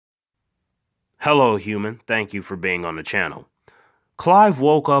Hello, human. Thank you for being on the channel. Clive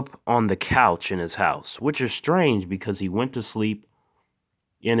woke up on the couch in his house, which is strange because he went to sleep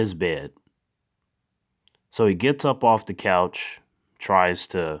in his bed. So he gets up off the couch, tries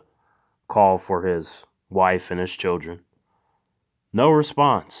to call for his wife and his children. No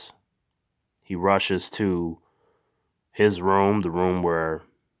response. He rushes to his room, the room where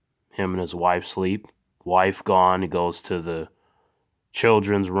him and his wife sleep. Wife gone. He goes to the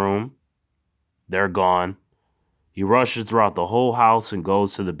children's room. They're gone. He rushes throughout the whole house and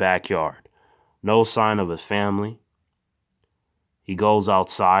goes to the backyard. No sign of his family. He goes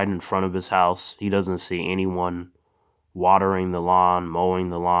outside in front of his house. He doesn't see anyone watering the lawn,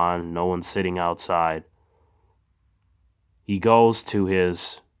 mowing the lawn. No one sitting outside. He goes to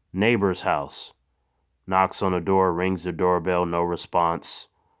his neighbor's house, knocks on the door, rings the doorbell, no response.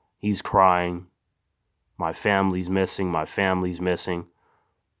 He's crying. My family's missing. My family's missing.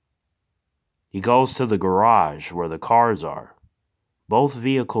 He goes to the garage where the cars are. Both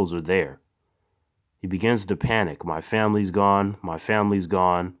vehicles are there. He begins to panic. My family's gone. My family's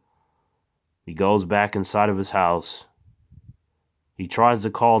gone. He goes back inside of his house. He tries to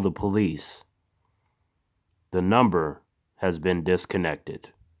call the police. The number has been disconnected.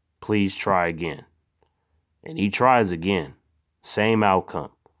 Please try again. And he tries again. Same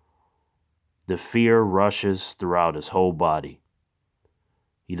outcome. The fear rushes throughout his whole body.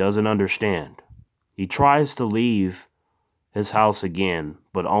 He doesn't understand. He tries to leave his house again,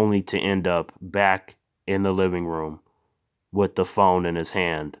 but only to end up back in the living room with the phone in his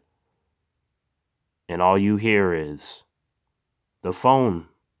hand. And all you hear is, the phone,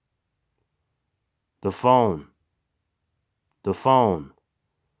 the phone, the phone.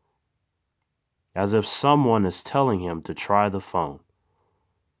 As if someone is telling him to try the phone.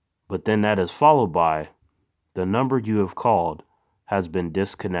 But then that is followed by, the number you have called has been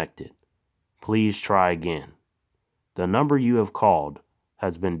disconnected. Please try again. The number you have called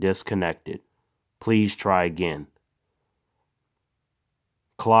has been disconnected. Please try again.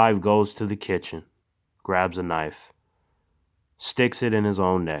 Clive goes to the kitchen, grabs a knife, sticks it in his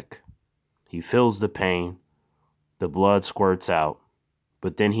own neck. He feels the pain. The blood squirts out,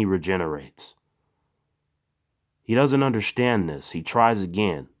 but then he regenerates. He doesn't understand this. He tries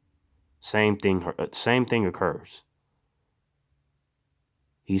again. Same thing occurs.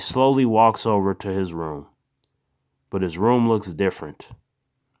 He slowly walks over to his room, but his room looks different.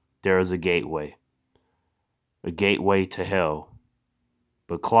 There is a gateway to hell,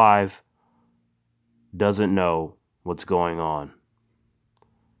 but Clive doesn't know what's going on.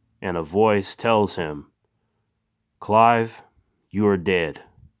 And a voice tells him, Clive, you are dead.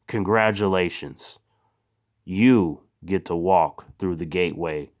 Congratulations. You get to walk through the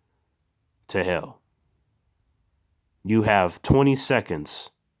gateway to hell. You have 20 seconds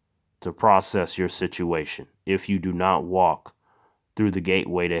to process your situation. If you do not walk through the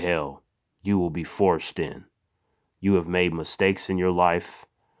gateway to hell, you will be forced in. You have made mistakes in your life,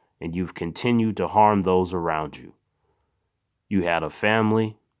 and you've continued to harm those around you. You had a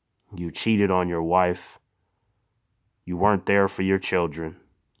family. You cheated on your wife. You weren't there for your children.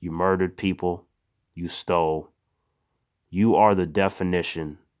 You murdered people. You stole. You are the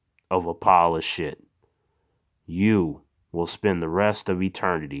definition of a pile of shit. You will spend the rest of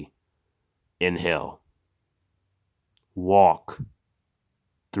eternity in hell. Walk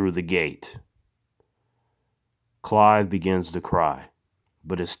through the gate. Clive begins to cry,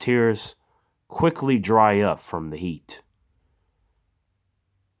 but his tears quickly dry up from the heat.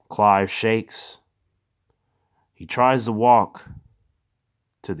 Clive shakes. He tries to walk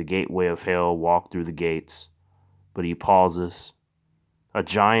to the gateway of hell, walk through the gates, but he pauses. A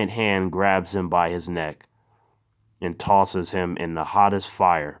giant hand grabs him by his neck and tosses him in the hottest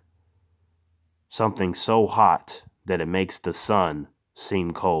fire. Something so hot that it makes the sun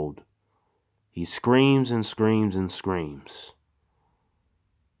seem cold. He screams and screams and screams.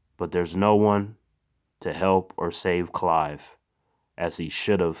 But there's no one to help or save Clive, as he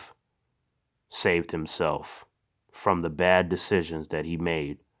should have saved himself from the bad decisions that he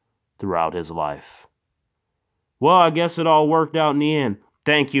made throughout his life. Well, I guess it all worked out in the end.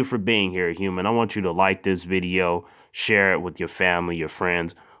 Thank you for being here, human. I want you to like this video, share it with your family, your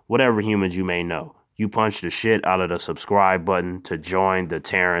friends, whatever humans you may know. You punch the shit out of the subscribe button to join the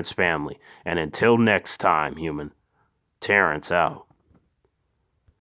Terrance family. And until next time, human, Terrance out.